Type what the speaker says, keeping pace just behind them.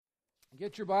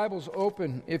Get your Bibles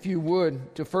open, if you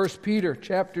would, to 1 Peter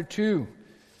chapter 2.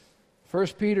 1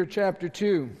 Peter chapter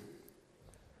 2.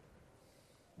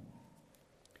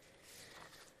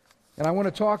 And I want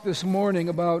to talk this morning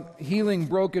about healing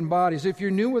broken bodies. If you're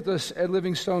new with us at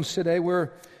Living Stones today, we're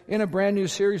in a brand new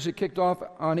series that kicked off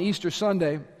on Easter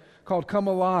Sunday called Come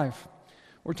Alive.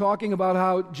 We're talking about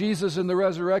how Jesus and the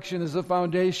resurrection is the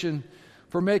foundation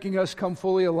for making us come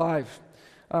fully alive.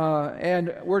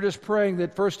 And we're just praying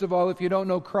that, first of all, if you don't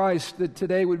know Christ, that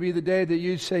today would be the day that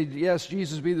you say, yes,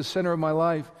 Jesus be the center of my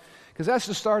life. Because that's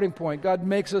the starting point. God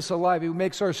makes us alive. He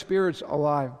makes our spirits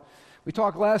alive. We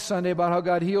talked last Sunday about how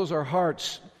God heals our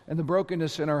hearts and the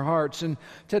brokenness in our hearts. And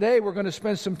today we're going to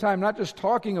spend some time not just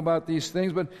talking about these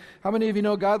things, but how many of you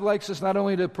know God likes us not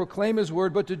only to proclaim His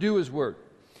Word, but to do His Word?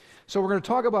 So we're going to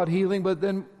talk about healing, but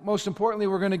then most importantly,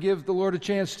 we're going to give the Lord a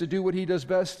chance to do what He does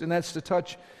best, and that's to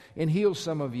touch and heal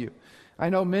some of you. I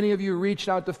know many of you reached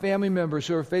out to family members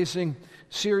who are facing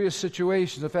serious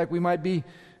situations. In fact, we might be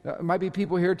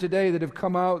people here today that have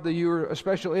come out, that you're a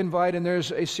special invite, and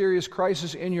there's a serious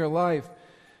crisis in your life.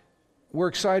 We're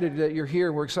excited that you're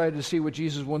here. We're excited to see what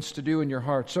Jesus wants to do in your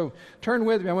heart. So turn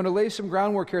with me. I want to lay some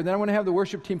groundwork here. Then I want to have the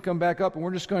worship team come back up, and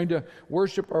we're just going to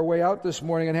worship our way out this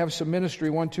morning and have some ministry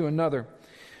one to another.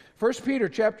 1 Peter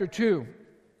chapter 2.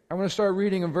 I want to start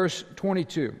reading in verse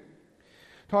 22.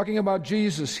 Talking about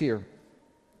Jesus here.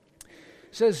 It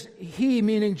says, He,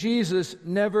 meaning Jesus,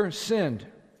 never sinned,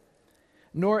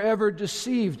 nor ever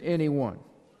deceived anyone.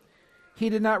 He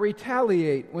did not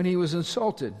retaliate when he was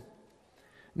insulted,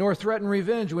 nor threaten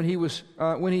revenge when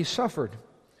he suffered.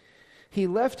 He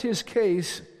left his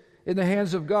case in the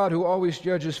hands of God, who always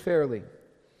judges fairly.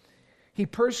 He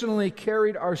personally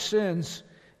carried our sins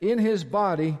in his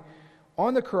body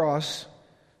on the cross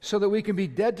so that we can be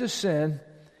dead to sin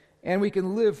and we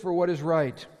can live for what is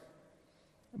right.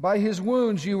 By his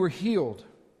wounds you were healed.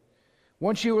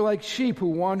 Once you were like sheep who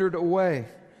wandered away,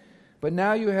 but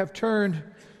now you have turned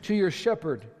to your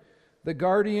shepherd, the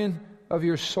guardian of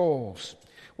your souls.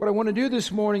 What I want to do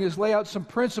this morning is lay out some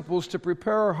principles to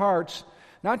prepare our hearts,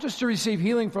 not just to receive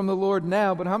healing from the Lord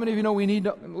now, but how many of you know we need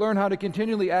to learn how to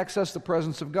continually access the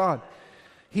presence of God?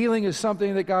 Healing is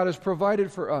something that God has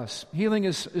provided for us. Healing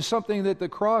is something that the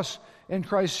cross and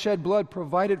Christ's shed blood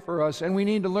provided for us, and we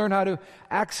need to learn how to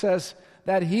access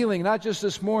that healing, not just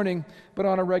this morning, but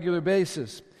on a regular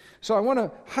basis. So I want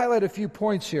to highlight a few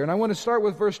points here, and I want to start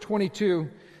with verse 22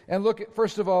 and look at,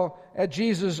 first of all, at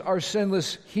Jesus, our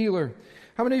sinless healer.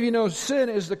 How many of you know sin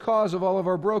is the cause of all of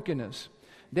our brokenness?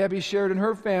 Debbie shared in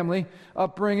her family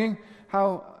upbringing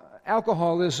how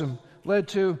alcoholism led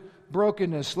to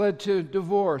brokenness, led to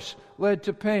divorce, led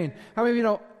to pain. How many of you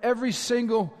know every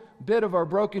single bit of our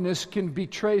brokenness can be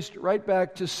traced right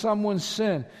back to someone's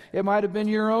sin? It might have been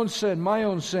your own sin, my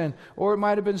own sin, or it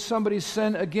might have been somebody's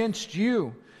sin against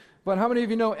you. But how many of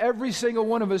you know every single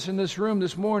one of us in this room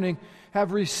this morning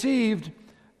have received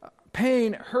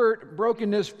pain, hurt,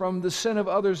 brokenness from the sin of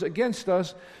others against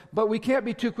us? But we can't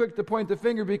be too quick to point the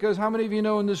finger, because how many of you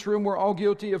know in this room we're all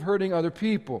guilty of hurting other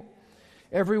people?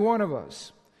 Every one of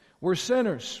us. We're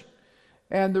sinners.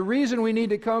 And the reason we need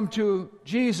to come to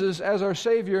Jesus as our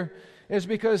Savior is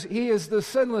because He is the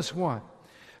sinless one.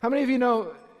 How many of you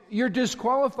know you're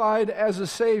disqualified as a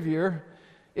Savior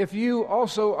if you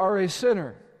also are a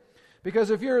sinner? Because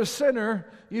if you're a sinner,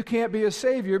 you can't be a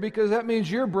Savior, because that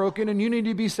means you're broken and you need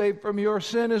to be saved from your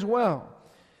sin as well.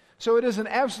 So it is an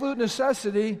absolute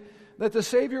necessity that the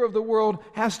Savior of the world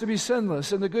has to be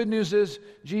sinless. And the good news is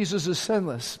Jesus is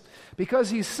sinless. Because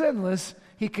He's sinless,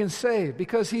 He can save.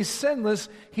 Because He's sinless,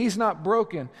 He's not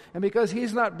broken. And because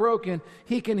He's not broken,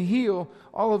 He can heal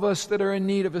all of us that are in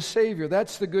need of a Savior.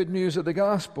 That's the good news of the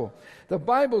gospel. The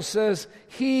Bible says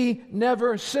He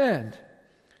never sinned,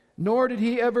 nor did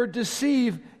He ever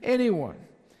deceive anyone.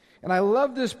 And I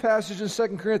love this passage in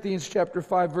 2 Corinthians chapter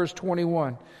 5, verse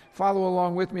 21. Follow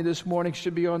along with me this morning. It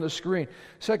should be on the screen.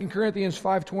 2 Corinthians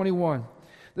 5:21.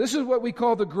 This is what we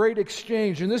call the great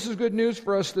exchange, and this is good news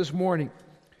for us this morning.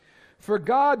 For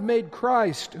God made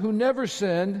Christ, who never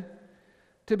sinned,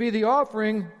 to be the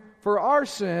offering for our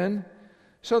sin,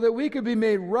 so that we could be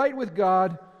made right with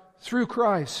God through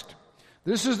Christ.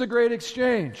 This is the great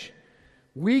exchange.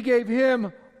 We gave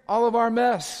Him all of our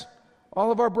mess,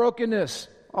 all of our brokenness,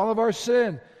 all of our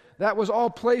sin. That was all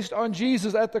placed on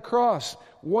Jesus at the cross.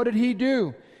 What did He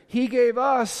do? He gave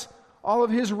us all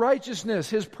of His righteousness,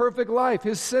 His perfect life,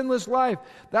 His sinless life.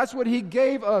 That's what He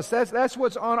gave us. That's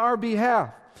what's on our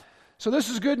behalf. So this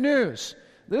is good news.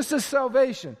 This is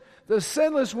salvation. The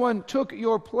sinless one took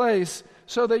your place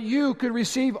so that you could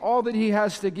receive all that He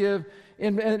has to give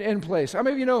in place. How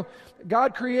many of you know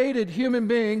God created human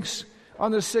beings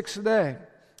on the sixth day,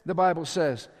 the Bible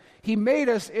says. He made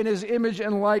us in His image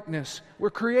and likeness.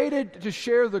 We're created to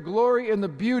share the glory and the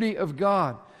beauty of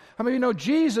God. How many of you know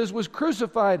Jesus was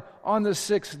crucified on the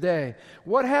sixth day?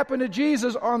 What happened to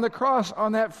Jesus on the cross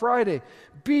on that Friday?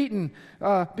 Beaten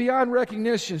beyond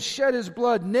recognition, shed His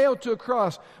blood, nailed to a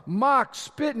cross, mocked,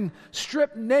 spitting,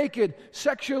 stripped naked,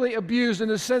 sexually abused in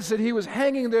the sense that He was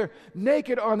hanging there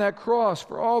naked on that cross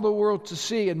for all the world to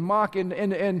see and mock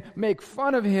and make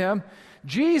fun of Him.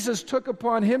 Jesus took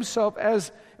upon Himself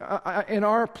as in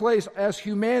our place as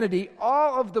humanity,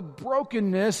 all of the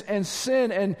brokenness and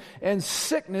sin and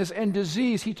sickness and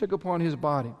disease He took upon His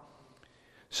body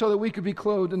so that we could be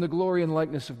clothed in the glory and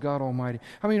likeness of God Almighty.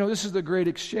 I mean, this is the great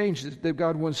exchange that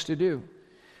God wants to do.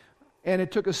 And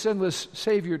it took a sinless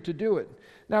Savior to do it.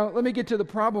 Now, let me get to the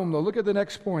problem, though. Look at the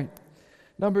next point.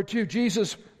 Number 2,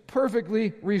 Jesus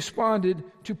perfectly responded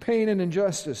to pain and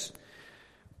injustice.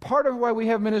 Part of why we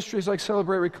have ministries like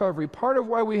Celebrate Recovery, part of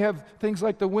why we have things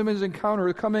like the Women's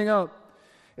Encounter coming up,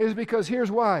 is because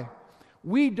here's why.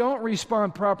 We don't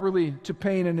respond properly to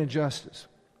pain and injustice.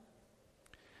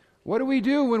 What do we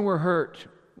do when we're hurt?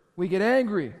 We get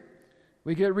angry.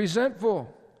 We get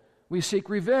resentful. We seek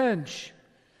revenge.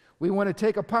 We want to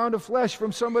take a pound of flesh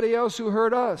from somebody else who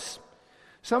hurt us.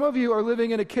 Some of you are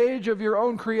living in a cage of your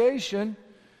own creation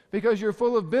because you're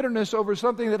full of bitterness over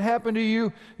something that happened to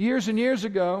you years and years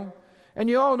ago. And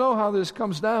you all know how this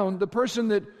comes down. The person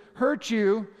that hurt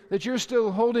you, that you're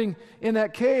still holding in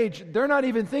that cage, they're not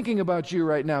even thinking about you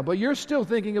right now, but you're still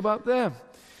thinking about them.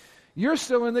 You're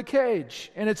still in the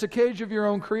cage, and it's a cage of your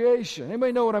own creation.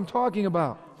 Anybody know what I'm talking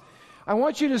about? I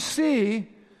want you to see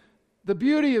the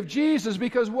beauty of Jesus,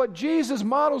 because what Jesus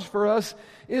models for us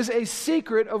is a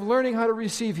secret of learning how to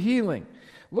receive healing.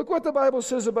 Look what the Bible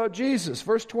says about Jesus.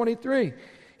 Verse 23.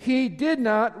 He did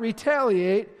not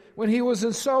retaliate when He was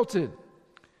insulted.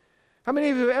 How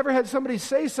many of you have ever had somebody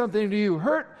say something to you,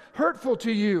 hurtful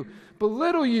to you,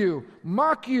 belittle you,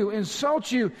 mock you, insult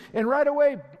you, and right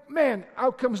away, man,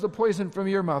 out comes the poison from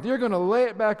your mouth. You're going to lay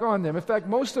it back on them. In fact,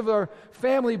 most of our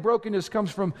family brokenness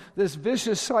comes from this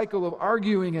vicious cycle of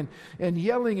arguing and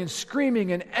yelling and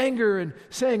screaming and anger and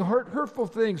saying hurtful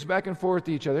things back and forth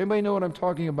to each other. Anybody know what I'm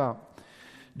talking about?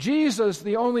 Jesus,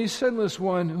 the only sinless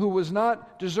one who was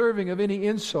not deserving of any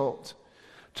insult,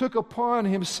 took upon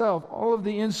Himself all of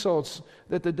the insults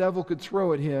that the devil could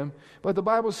throw at Him. But the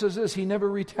Bible says this, He never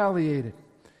retaliated.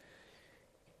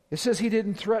 It says He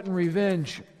didn't threaten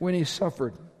revenge when He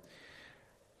suffered.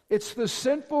 It's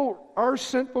our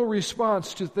sinful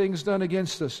response to things done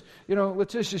against us.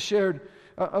 Letitia shared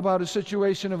about a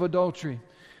situation of adultery.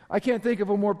 I can't think of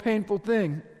a more painful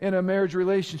thing in a marriage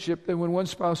relationship than when one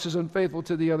spouse is unfaithful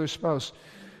to the other spouse.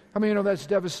 I mean, that's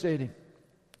devastating.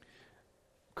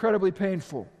 Incredibly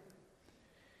painful.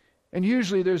 And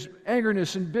usually there's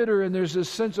angerness and bitter, and there's this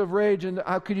sense of rage, and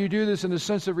how could you do this, and a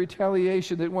sense of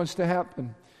retaliation that wants to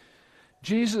happen.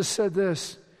 Jesus said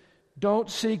this, don't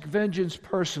seek vengeance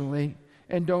personally,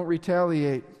 and don't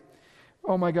retaliate.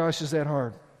 Oh my gosh, is that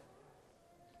hard?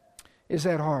 Is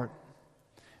that hard?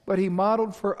 But He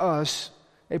modeled for us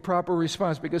a proper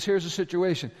response, because here's the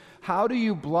situation. How do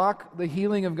you block the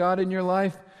healing of God in your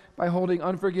life? By holding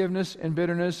unforgiveness and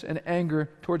bitterness and anger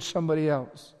towards somebody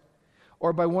else,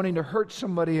 or by wanting to hurt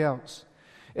somebody else.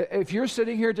 If you're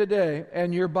sitting here today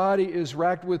and your body is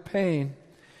racked with pain,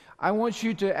 I want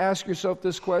you to ask yourself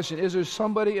this question. Is there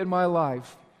somebody in my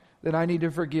life that I need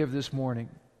to forgive this morning?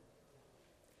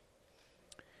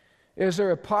 Is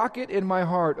there a pocket in my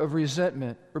heart of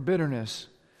resentment or bitterness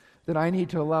that I need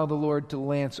to allow the Lord to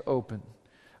lance open?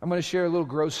 I'm going to share a little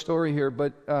gross story here,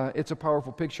 but it's a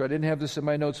powerful picture. I didn't have this in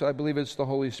my notes, so I believe it's the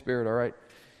Holy Spirit, all right?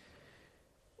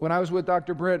 When I was with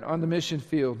Dr. Brent on the mission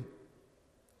field,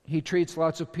 he treats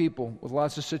lots of people with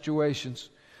lots of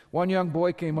situations. One young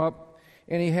boy came up,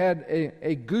 and he had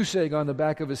a goose egg on the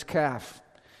back of his calf.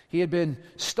 He had been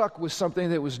stuck with something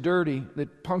that was dirty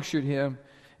that punctured him,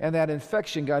 and that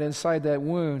infection got inside that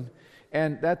wound,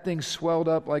 and that thing swelled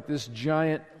up like this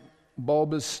giant,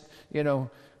 bulbous,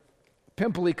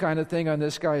 pimply kind of thing on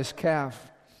this guy's calf.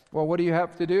 Well, what do you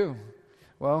have to do?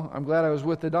 Well, I'm glad I was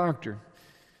with the doctor.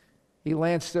 He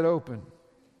lanced it open.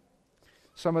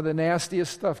 Some of the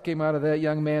nastiest stuff came out of that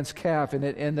young man's calf, and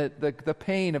the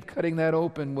pain of cutting that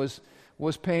open was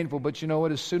painful. But you know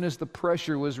what? As soon as the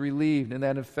pressure was relieved,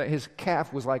 and his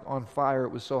calf was like on fire, it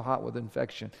was so hot with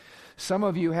infection. Some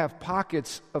of you have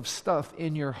pockets of stuff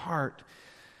in your heart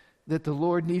that the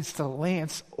Lord needs to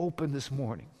lance open this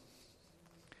morning.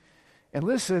 And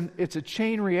listen, it's a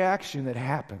chain reaction that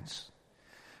happens.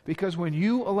 Because when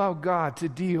you allow God to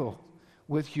deal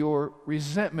with your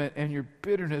resentment and your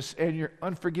bitterness and your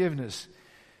unforgiveness,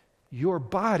 your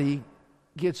body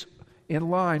gets in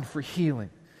line for healing.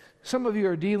 Some of you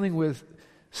are dealing with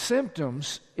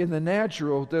symptoms in the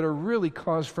natural that are really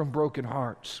caused from broken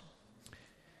hearts.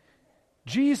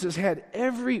 Jesus had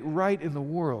every right in the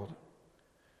world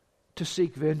to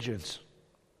seek vengeance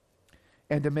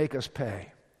and to make us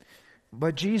pay.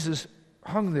 But Jesus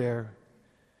hung there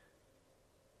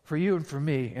for you and for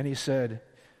me, and he said,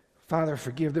 Father,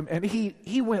 forgive them. And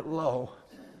he went low.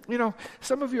 You know,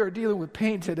 some of you are dealing with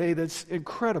pain today that's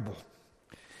incredible.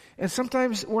 And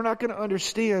sometimes we're not going to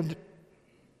understand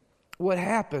what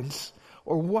happens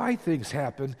or why things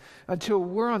happen until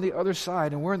we're on the other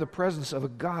side and we're in the presence of a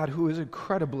God who is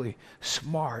incredibly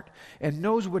smart and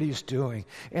knows what he's doing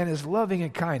and is loving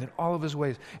and kind in all of his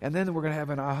ways. And then we're going to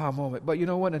have an aha moment. But you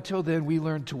know what? Until then, we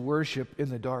learn to worship in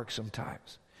the dark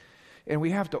sometimes. And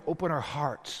we have to open our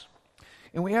hearts.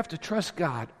 And we have to trust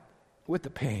God with the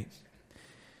pain.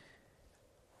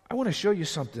 I want to show you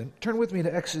something. Turn with me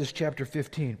to Exodus chapter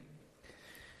 15.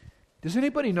 Does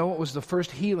anybody know what was the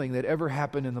first healing that ever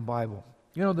happened in the Bible?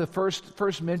 You know, the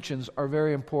first mentions are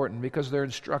very important because they're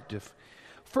instructive.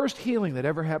 First healing that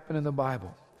ever happened in the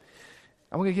Bible.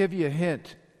 I'm going to give you a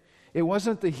hint. It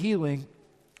wasn't the healing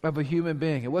of a human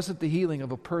being. It wasn't the healing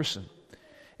of a person.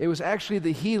 It was actually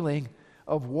the healing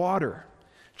of water.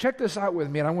 Check this out with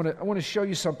me, and I want to show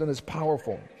you something that's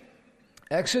powerful.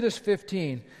 Exodus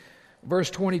 15, verse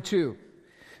 22.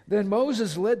 Then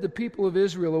Moses led the people of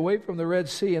Israel away from the Red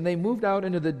Sea, and they moved out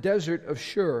into the desert of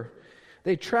Shur.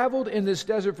 They traveled in this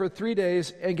desert for 3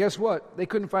 days, and guess what? They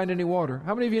couldn't find any water.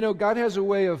 How many of you know God has a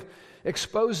way of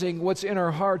exposing what's in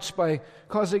our hearts by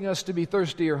causing us to be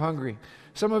thirsty or hungry?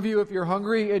 Some of you, if you're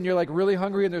hungry and you're like really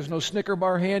hungry and there's no Snicker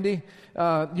bar handy,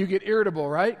 you get irritable,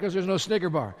 right? Because there's no Snicker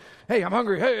bar. Hey, I'm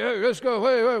hungry. Hey, let's go.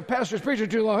 Hey, pastor's preaching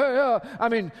too long. Hey, I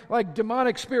mean, like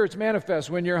demonic spirits manifest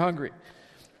when you're hungry.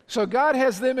 So God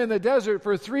has them in the desert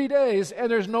for 3 days and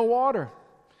there's no water.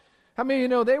 How many of you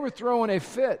know they were throwing a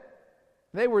fit?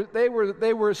 They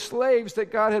were slaves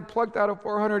that God had plucked out of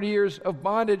 400 years of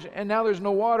bondage, and now there's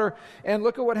no water. And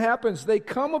look at what happens. They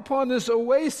come upon this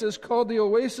oasis called the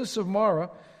Oasis of Marah.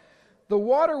 The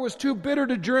water was too bitter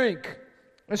to drink.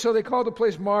 And so they called the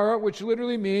place Marah, which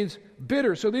literally means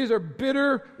bitter. So these are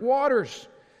bitter waters.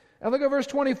 And look at verse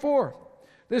 24.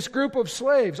 This group of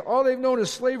slaves, all they've known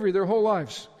is slavery their whole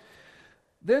lives.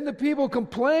 Then the people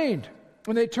complained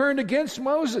when they turned against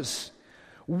Moses.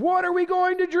 What are we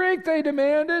going to drink? They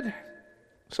demanded.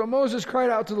 So Moses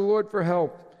cried out to the Lord for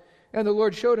help, and the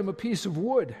Lord showed him a piece of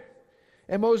wood.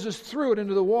 And Moses threw it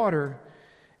into the water,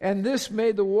 and this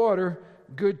made the water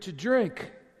good to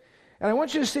drink. And I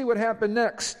want you to see what happened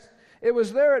next. It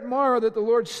was there at Marah that the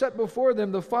Lord set before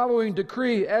them the following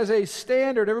decree as a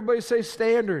standard. Everybody say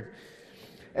standard.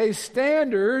 A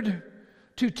standard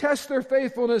to test their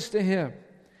faithfulness to him.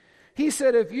 He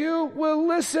said, if you will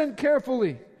listen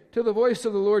carefully to the voice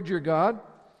of the Lord your God,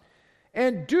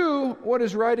 and do what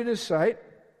is right in his sight,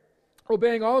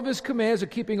 obeying all of his commands and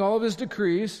keeping all of his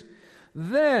decrees,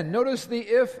 then, notice the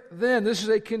if-then, this is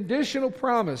a conditional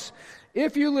promise.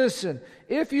 If you listen,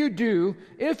 if you do,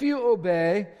 if you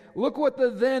obey, look what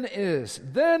the then is.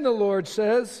 Then the Lord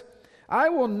says, I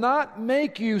will not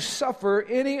make you suffer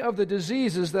any of the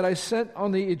diseases that I sent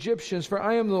on the Egyptians, for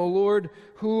I am the Lord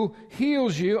who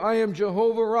heals you. I am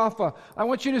Jehovah Rapha. I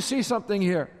want you to see something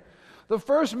here. The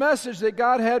first message that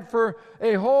God had for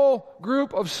a whole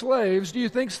group of slaves, do you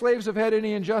think slaves have had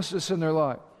any injustice in their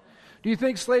life? Do you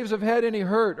think slaves have had any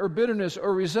hurt or bitterness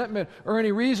or resentment or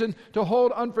any reason to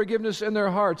hold unforgiveness in their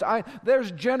hearts?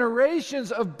 There's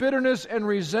generations of bitterness and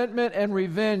resentment and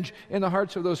revenge in the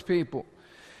hearts of those people.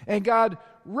 And God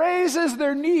raises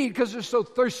their need because they're so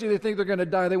thirsty they think they're going to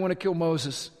die. They want to kill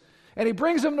Moses. And he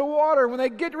brings them to water. When they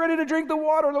get ready to drink the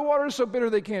water is so bitter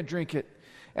they can't drink it.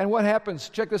 And what happens?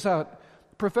 Check this out.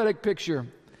 Prophetic picture.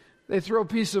 They throw a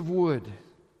piece of wood.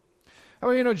 I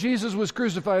mean, you know, Jesus was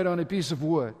crucified on a piece of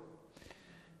wood.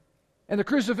 And the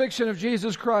crucifixion of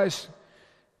Jesus Christ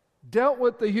dealt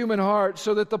with the human heart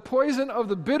so that the poison of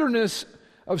the bitterness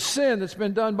of sin that's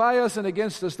been done by us and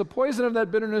against us, the poison of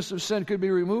that bitterness of sin could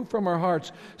be removed from our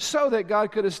hearts so that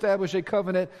God could establish a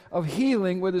covenant of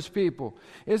healing with his people.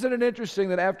 Isn't it interesting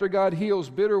that after God heals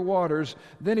bitter waters,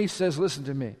 then he says, listen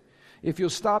to me, if you'll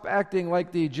stop acting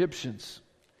like the Egyptians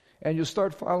and you'll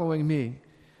start following me,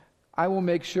 I will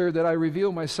make sure that I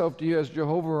reveal myself to you as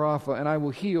Jehovah Rapha, and I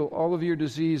will heal all of your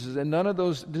diseases, and none of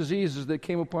those diseases that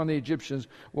came upon the Egyptians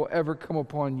will ever come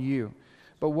upon you.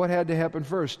 But what had to happen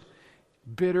first?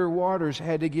 Bitter waters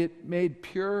had to get made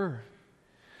pure.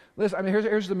 Listen, I mean,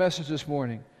 here's the message this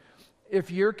morning. If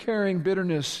you're carrying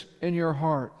bitterness in your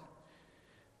heart,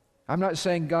 I'm not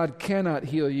saying God cannot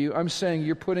heal you. I'm saying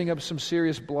you're putting up some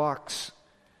serious blocks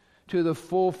to the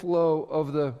full flow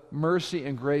of the mercy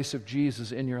and grace of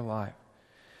Jesus in your life.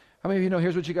 How many of you know,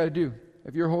 here's what you got to do.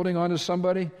 If you're holding on to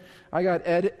somebody, I got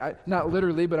Ed, not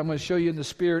literally, but I'm going to show you in the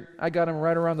spirit, I got him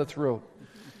right around the throat.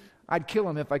 I'd kill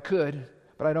him if I could,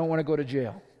 but I don't want to go to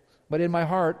jail. But in my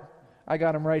heart, I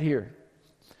got him right here.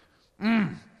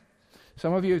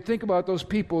 Some of you think about those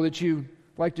people that you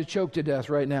like to choke to death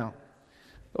right now.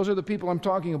 Those are the people I'm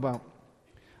talking about.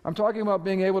 I'm talking about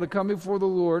being able to come before the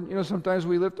Lord. You know, sometimes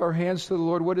we lift our hands to the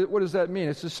Lord. What does that mean?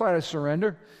 It's a sign of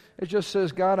surrender. It just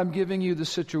says, God, I'm giving you the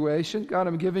situation. God,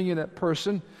 I'm giving you that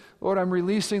person. Lord, I'm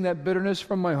releasing that bitterness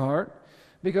from my heart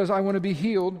because I want to be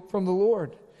healed from the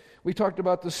Lord. We talked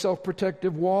about the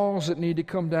self-protective walls that need to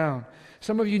come down.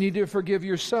 Some of you need to forgive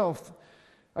yourself.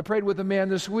 I prayed with a man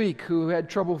this week who had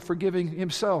trouble forgiving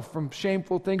himself from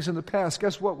shameful things in the past.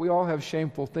 Guess what? We all have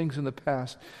shameful things in the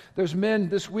past. There's men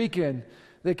this weekend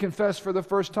that confess for the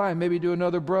first time, maybe to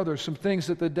another brother, some things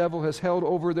that the devil has held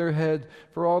over their head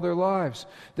for all their lives.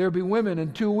 There'll be women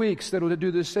in 2 weeks that will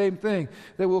do the same thing,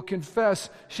 that will confess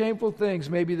shameful things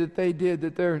maybe that they did,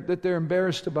 that they're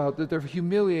embarrassed about, that they're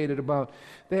humiliated about.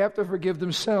 They have to forgive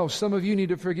themselves. Some of you need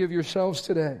to forgive yourselves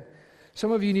today.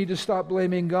 Some of you need to stop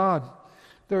blaming God.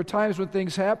 There are times when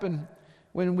things happen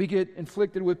when we get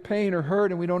inflicted with pain or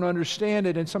hurt and we don't understand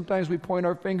it, and sometimes we point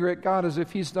our finger at God as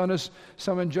if He's done us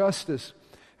some injustice.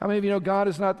 How many of you know God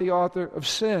is not the author of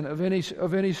sin of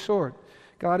any sort?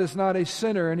 God is not a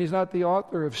sinner, and He's not the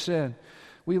author of sin.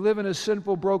 We live in a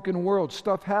sinful, broken world.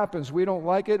 Stuff happens. We don't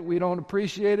like it. We don't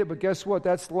appreciate it. But guess what?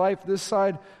 That's life this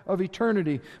side of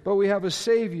eternity. But we have a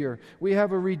Savior. We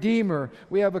have a Redeemer.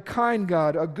 We have a kind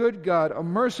God, a good God, a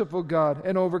merciful God,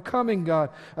 an overcoming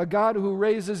God, a God who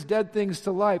raises dead things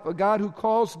to life, a God who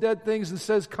calls dead things and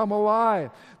says, come alive.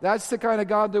 That's the kind of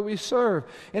God that we serve.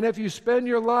 And if you spend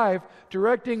your life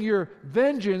directing your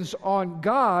vengeance on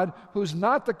God, who's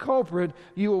not the culprit,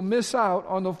 you will miss out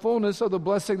on the fullness of the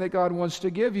blessing that God wants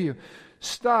to give you.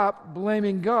 Stop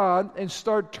blaming God and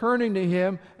start turning to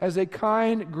Him as a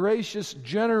kind, gracious,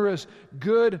 generous,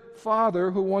 good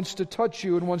Father who wants to touch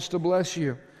you and wants to bless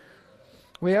you.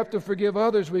 We have to forgive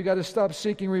others. We've got to stop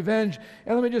seeking revenge.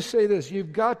 And let me just say this.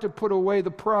 You've got to put away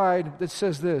the pride that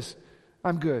says this,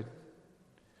 I'm good.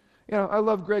 You know, I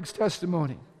love Greg's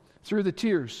testimony through the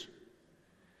tears.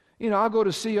 You know, I'll go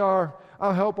to CR.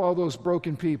 I'll help all those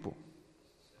broken people.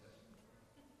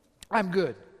 I'm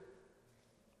good.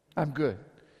 I'm good.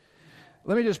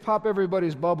 Let me just pop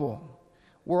everybody's bubble.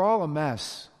 We're all a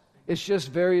mess. It's just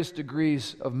various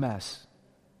degrees of mess.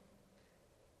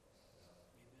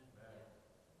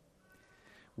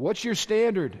 What's your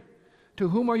standard? To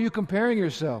whom are you comparing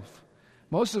yourself?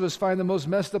 Most of us find the most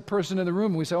messed up person in the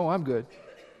room and we say, oh, I'm good.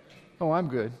 Oh, I'm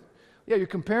good. Yeah, you're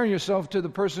comparing yourself to the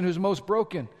person who's most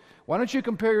broken. Why don't you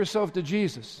compare yourself to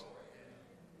Jesus?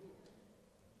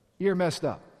 You're messed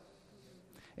up.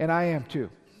 And I am too.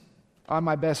 On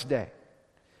my best day.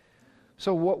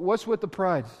 So what's with the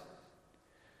pride?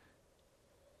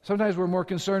 Sometimes we're more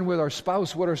concerned with our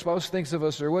spouse, what our spouse thinks of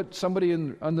us, or what somebody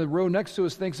on the row next to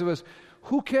us thinks of us.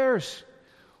 Who cares?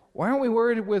 Why aren't we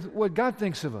worried with what God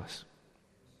thinks of us?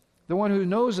 The one who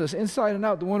knows us inside and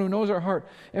out, the one who knows our heart.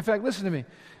 In fact, listen to me.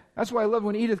 That's why I love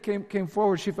when Edith came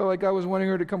forward. She felt like God was wanting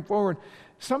her to come forward.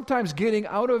 Sometimes getting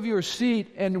out of your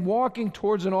seat and walking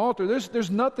towards an altar,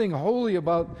 there's nothing holy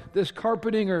about this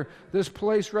carpeting or this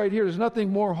place right here. There's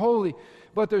nothing more holy.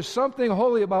 But there's something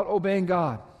holy about obeying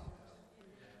God.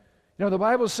 You know, the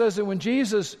Bible says that when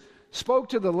Jesus spoke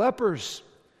to the lepers,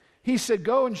 He said,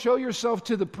 go and show yourself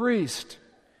to the priest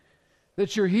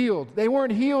that you're healed. They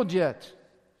weren't healed yet.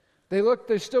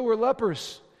 They still were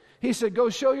lepers. He said, go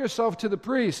show yourself to the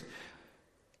priest.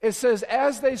 It says,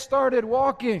 as they started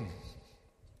walking,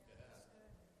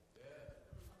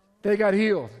 they got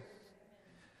healed.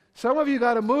 Some of you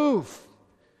got to move.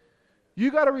 You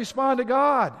got to respond to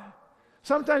God.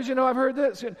 Sometimes, you know, I've heard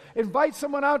this. Invite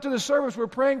someone out to the service. We're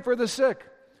praying for the sick.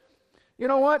 You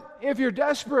know what? If you're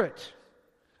desperate,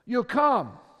 you'll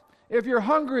come. If you're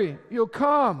hungry, you'll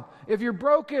come. If you're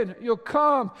broken, you'll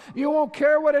come. You won't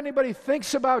care what anybody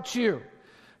thinks about you.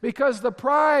 Because the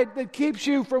pride that keeps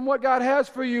you from what God has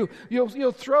for you,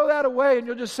 you'll throw that away and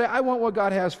you'll just say, I want what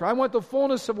God has for me. I want the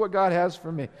fullness of what God has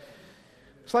for me.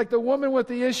 It's like the woman with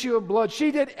the issue of blood.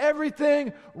 She did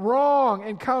everything wrong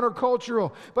and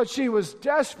countercultural, but she was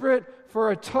desperate for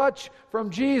a touch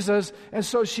from Jesus, and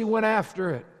so she went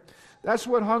after it. That's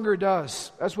what hunger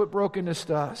does. That's what brokenness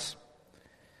does.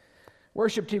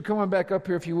 Worship team, come on back up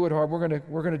here if you would, Harb.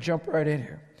 We're gonna jump right in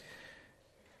here.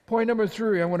 Point number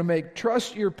 3 I want to make,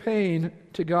 trust your pain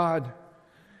to God.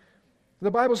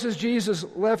 The Bible says Jesus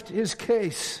left his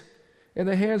case in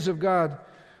the hands of God,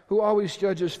 who always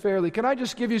judges fairly. Can I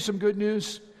just give you some good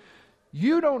news?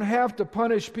 You don't have to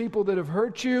punish people that have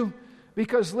hurt you,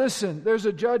 because listen, there's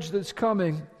a judge that's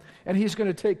coming, and he's going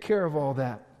to take care of all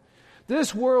that.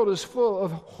 This world is full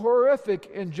of horrific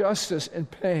injustice and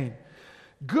pain.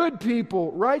 Good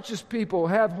people, righteous people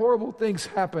have horrible things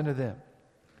happen to them.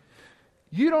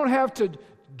 You don't have to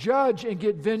judge and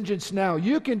get vengeance now.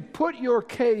 You can put your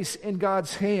case in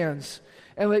God's hands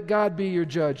and let God be your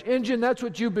judge. Injun, that's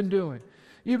what you've been doing.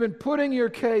 You've been putting your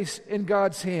case in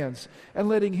God's hands and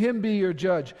letting Him be your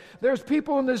judge. There's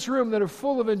people in this room that are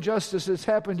full of injustice that's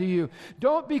happened to you.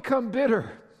 Don't become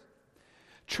bitter.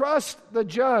 Trust the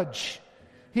judge.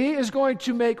 He is going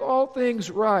to make all things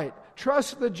right.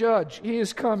 Trust the judge. He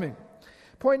is coming.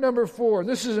 Point number 4, and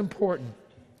this is important.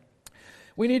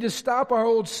 We need to stop our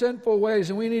old sinful ways,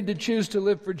 and we need to choose to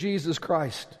live for Jesus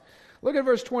Christ. Look at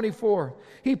verse 24.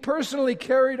 He personally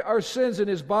carried our sins in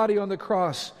His body on the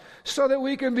cross so that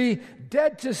we can be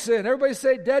dead to sin. Everybody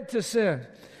say dead to sin.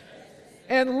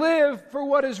 And live for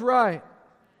what is right.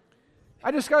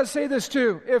 I just got to say this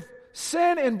too. If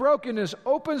sin and brokenness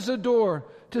opens the door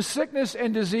to sickness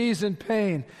and disease and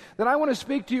pain, then I want to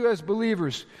speak to you as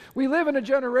believers. We live in a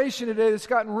generation today that's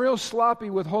gotten real sloppy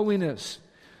with holiness.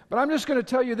 But I'm just going to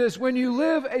tell you this. When you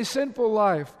live a sinful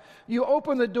life, you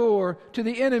open the door to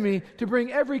the enemy to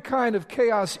bring every kind of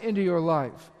chaos into your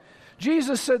life.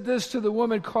 Jesus said this to the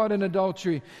woman caught in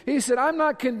adultery. He said, I'm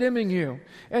not condemning you,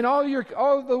 and all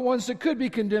the ones that could be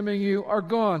condemning you are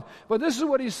gone. But this is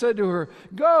what He said to her: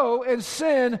 go and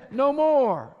sin no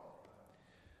more.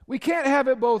 We can't have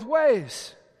it both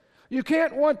ways. You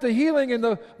can't want the healing and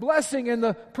the blessing and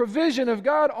the provision of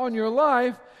God on your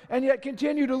life and yet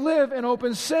continue to live in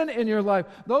open sin in your life.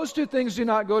 Those two things do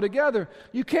not go together.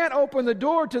 You can't open the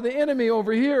door to the enemy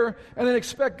over here and then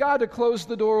expect God to close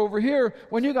the door over here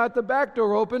when you got the back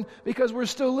door open, because we're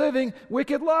still living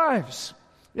wicked lives.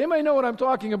 Anybody know what I'm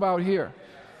talking about here?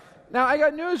 Now, I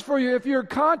got news for you. If your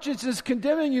conscience is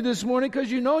condemning you this morning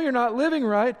because you know you're not living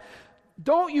right,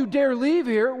 don't you dare leave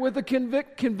here with a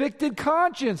convicted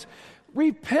conscience.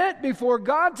 Repent before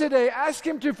God today. Ask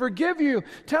Him to forgive you.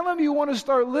 Tell Him you want to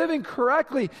start living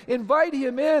correctly. Invite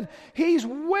Him in. He's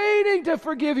waiting to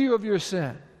forgive you of your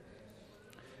sin.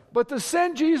 But the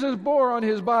sin Jesus bore on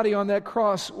His body on that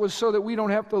cross was so that we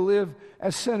don't have to live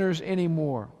as sinners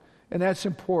anymore. And that's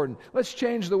important. Let's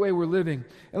change the way we're living,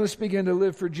 and let's begin to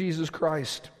live for Jesus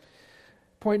Christ.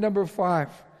 Point number 5.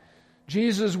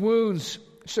 Jesus' wounds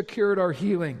secured our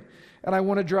healing. And I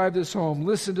want to drive this home.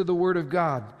 Listen to the Word of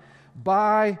God.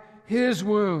 By His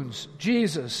wounds,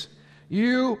 Jesus,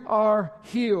 you are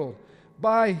healed.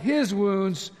 By His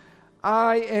wounds,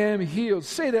 I am healed.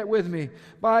 Say that with me.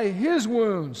 By His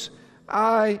wounds,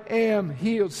 I am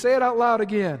healed. Say it out loud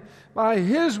again. By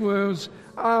His wounds,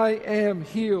 I am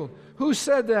healed. Who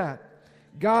said that?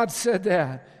 God said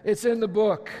that. It's in the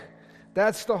book.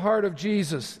 That's the heart of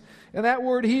Jesus. And that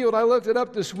word healed, I looked it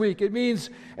up this week. It means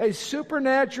a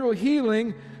supernatural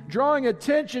healing, drawing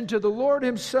attention to the Lord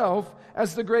Himself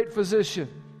as the great physician.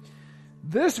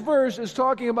 This verse is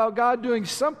talking about God doing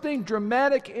something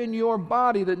dramatic in your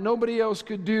body that nobody else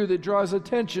could do, that draws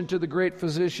attention to the great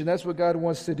physician. That's what God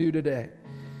wants to do today.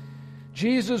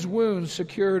 Jesus' wounds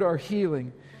secured our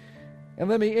healing. And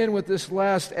let me end with this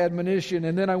last admonition,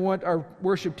 and then I want our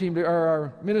worship team,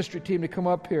 our ministry team to come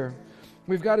up here.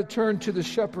 We've got to turn to the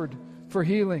shepherd for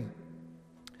healing.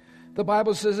 The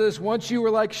Bible says this: once you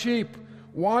were like sheep,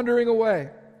 wandering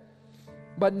away,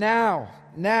 but now,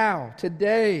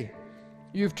 today,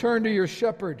 you've turned to your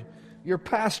shepherd, your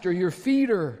pastor, your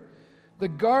feeder, the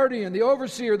guardian, the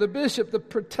overseer, the bishop, the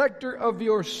protector of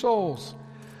your souls.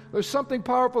 There's something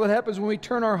powerful that happens when we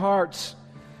turn our hearts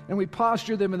and we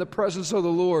posture them in the presence of the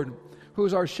Lord, who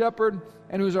is our shepherd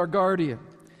and who is our guardian.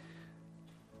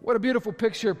 What a beautiful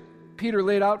picture Peter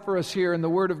laid out for us here in the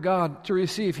Word of God to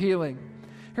receive healing.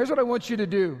 Here's what I want you to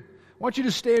do. I want you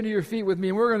to stand to your feet with me,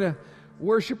 and we're going to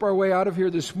worship our way out of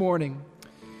here this morning.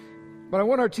 But I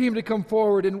want our team to come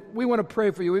forward, and we want to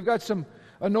pray for you. We've got some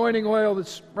anointing oil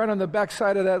that's right on the back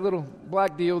side of that little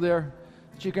black deal there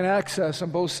that you can access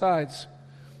on both sides.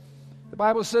 The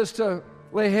Bible says to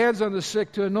lay hands on the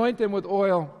sick, to anoint them with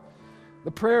oil.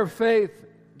 The prayer of faith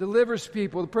delivers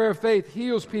people. The prayer of faith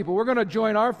heals people. We're going to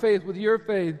join our faith with your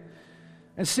faith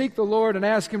and seek the Lord and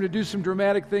ask Him to do some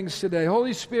dramatic things today.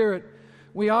 Holy Spirit,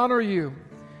 we honor You.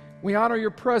 We honor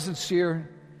Your presence here.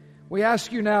 We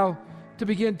ask You now to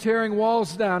begin tearing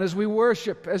walls down as we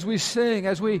worship, as we sing,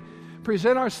 as we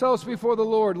present ourselves before the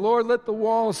Lord. Lord, let the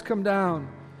walls come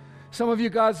down. Some of you,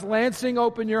 God's lancing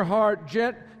open your heart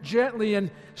gently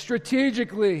and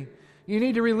strategically. You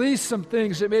need to release some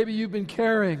things that maybe you've been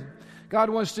carrying. God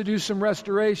wants to do some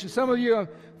restoration. Some of you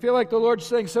feel like the Lord's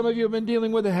saying some of you have been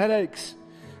dealing with headaches,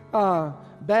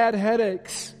 bad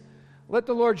headaches. Let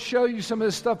the Lord show you some of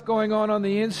the stuff going on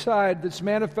the inside that's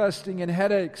manifesting in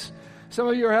headaches. Some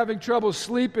of you are having trouble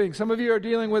sleeping. Some of you are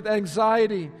dealing with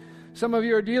anxiety. Some of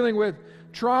you are dealing with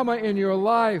trauma in your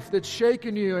life that's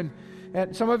shaken you.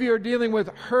 And some of you are dealing with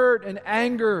hurt and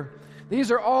anger.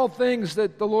 These are all things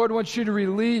that the Lord wants you to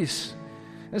release.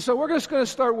 And so we're just going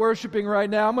to start worshiping right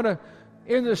now. I'm going to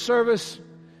end the service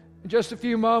in just a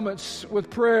few moments with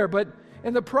prayer. But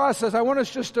in the process, I want us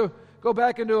just to go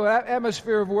back into an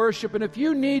atmosphere of worship. And if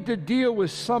you need to deal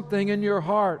with something in your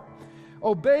heart,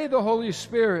 obey the Holy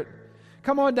Spirit.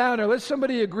 Come on down there. Let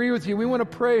somebody agree with you. We want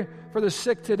to pray for the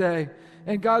sick today.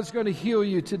 And God's going to heal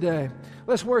you today.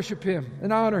 Let's worship Him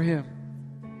and honor Him.